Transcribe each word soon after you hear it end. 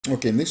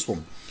Okay, in this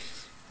one,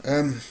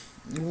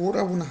 what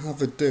I want to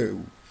have a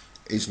do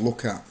is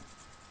look at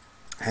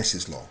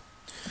Hess's law.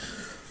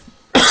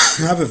 I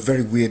have a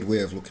very weird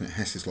way of looking at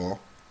Hess's law,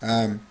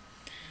 and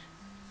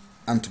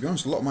to be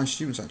honest, a lot of my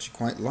students actually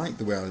quite like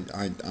the way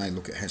I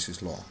look at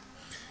Hess's law.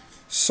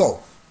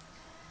 So,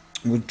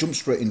 we'll jump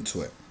straight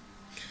into it.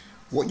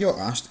 What you're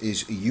asked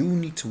is you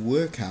need to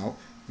work out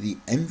the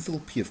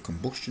enthalpy of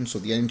combustion, so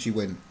the energy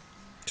when,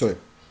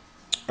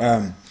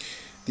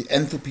 the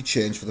enthalpy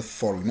change for the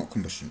following, not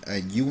combustion.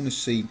 You want to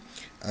see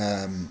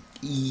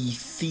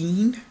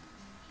ethene,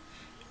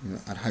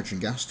 add hydrogen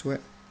gas to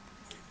it,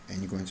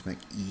 and you're going to make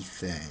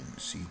ethane,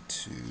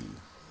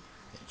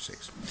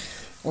 C2H6.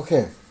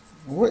 Okay,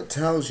 what it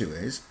tells you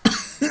is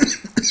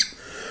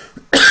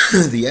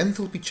the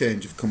enthalpy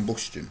change of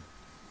combustion,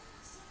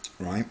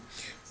 right,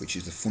 which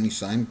is the funny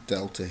sign,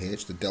 delta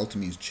H. The delta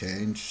means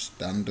change,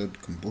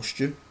 standard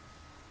combustion.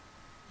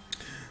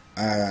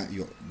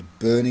 The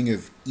burning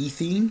of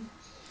ethene,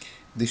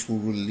 this will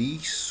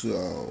release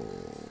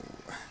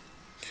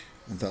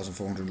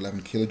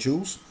 1,411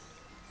 kilojoules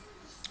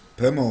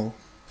per mole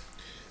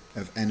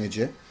of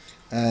energy.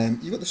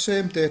 You've got the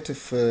same data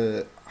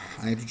for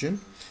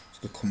hydrogen. So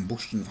the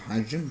combustion of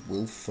hydrogen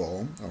will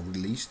form, or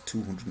release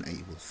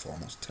 280 will form,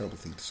 that's a terrible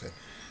thing to say,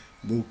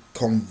 will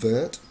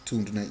convert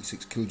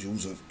 286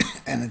 kilojoules of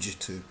energy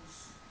to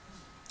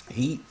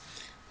heat,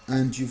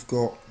 and you've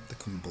got the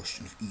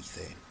combustion of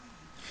ethane.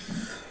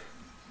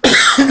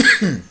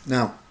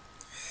 Now,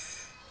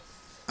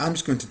 I'm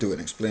just going to do it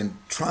and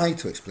try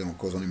to explain what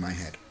goes on in my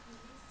head.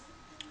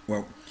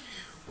 Well,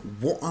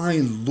 what I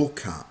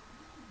look at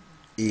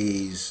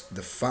is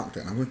the fact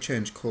that, and I'm going to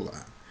change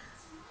colour,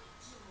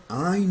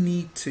 I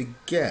need to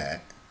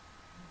get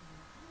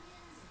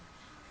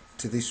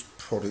to this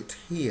product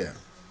here.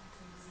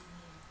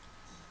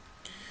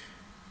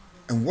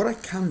 And what I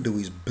can do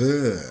is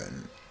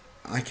burn.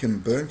 I can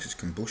burn because it's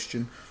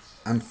combustion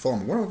and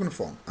form. What am I going to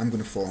form? I'm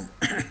going to form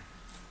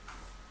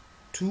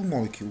 2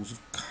 molecules of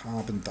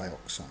carbon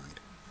dioxide.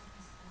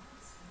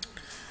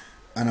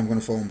 And I'm going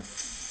to form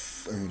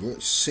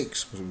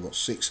 6, because we've got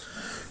 6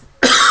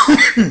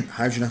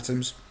 hydrogen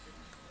atoms.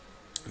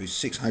 These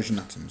 6 hydrogen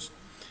atoms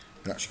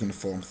are actually going to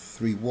form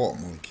 3 water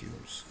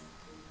molecules.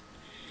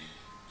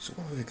 So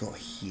what have we got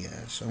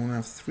here? So I'm going to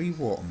have 3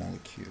 water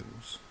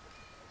molecules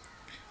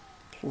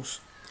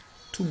plus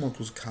 2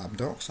 molecules of carbon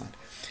dioxide.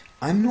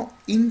 I'm not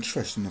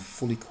interested in the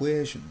full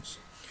equations.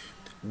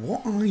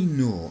 What I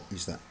know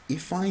is that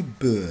if I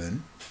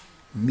burn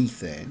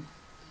methane,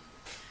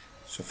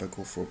 so if I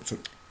go for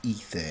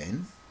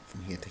ethane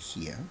from here to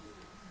here,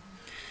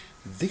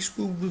 this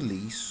will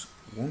release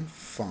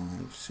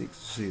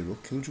 1560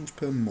 kilojoules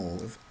per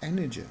mole of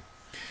energy.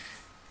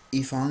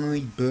 If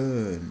I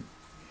burn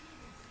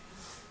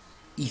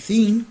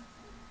ethene,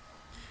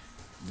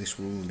 this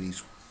will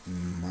release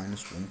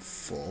minus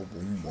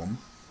 1411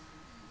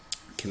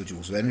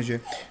 kilojoules of energy.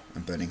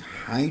 And burning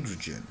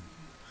hydrogen,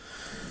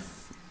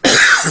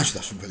 actually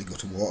that should really go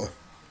to water,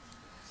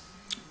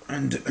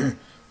 and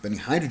burning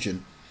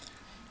hydrogen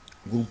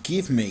will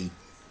give me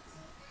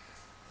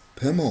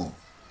per mole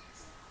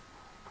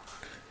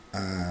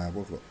what have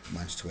we got?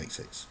 Minus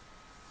 286.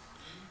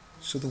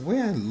 So the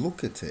way I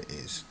look at it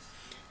is,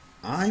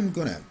 I'm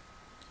gonna,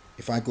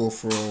 if I go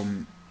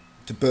from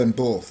to burn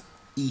both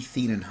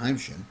ethene and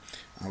hydrogen,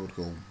 I would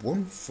go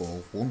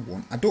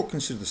 1411. I don't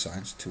consider the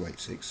signs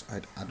 286.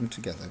 I'd add them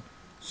together,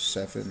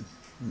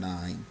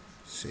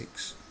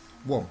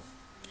 7961.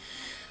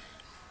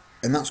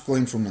 And that's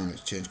going from, now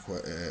let's change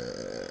quite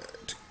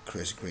to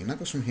crazy green. That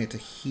goes from here to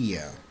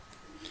here.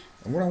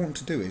 And what I want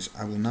to do is,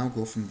 I will now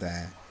go from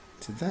there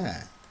to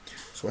there.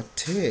 So I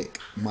take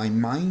my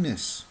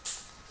minus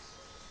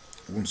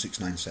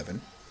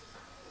 1697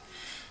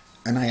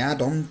 and I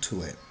add on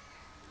to it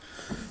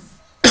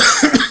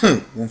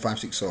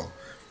 1560.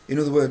 In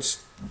other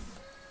words,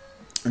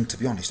 and to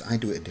be honest, I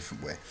do it a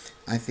different way.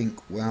 I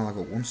think, well, I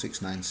got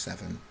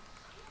 1697,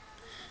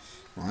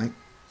 right,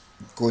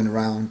 going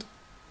around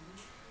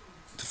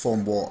to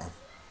form water,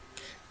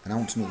 and I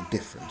want to know the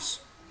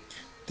difference.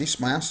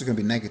 My answer is going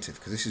to be negative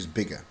because this is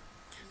bigger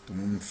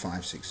than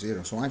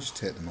 1560, so I just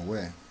take them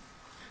away.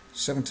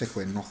 7 take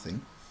away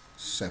nothing,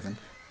 7,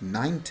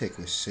 9 take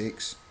away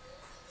 6,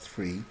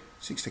 3,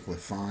 6 take away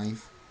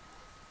 5,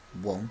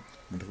 1,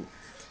 1.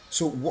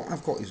 So what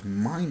I've got is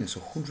minus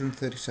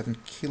 137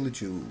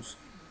 kilojoules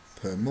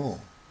per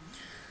mole.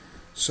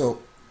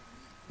 So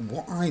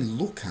what I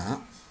look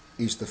at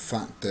is the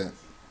fact that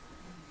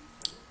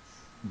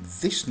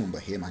this number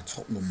here, my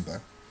top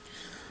number,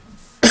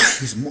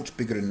 is much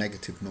bigger a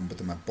negative number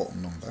than my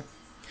bottom number.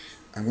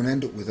 I'm going to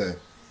end up with a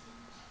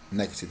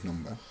negative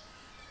number.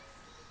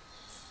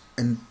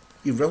 And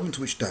irrelevant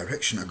to which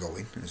direction I go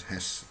in, as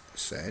Hess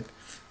said,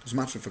 it doesn't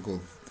matter if I go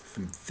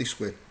from this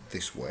way,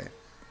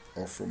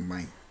 or from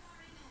my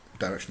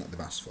direction that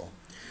they've asked for,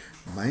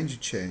 my energy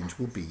change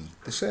will be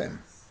the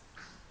same.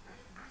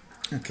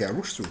 Okay, I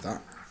rushed through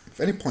that. If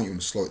at any point you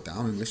want to slow it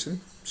down and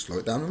listen, slow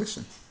it down and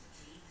listen.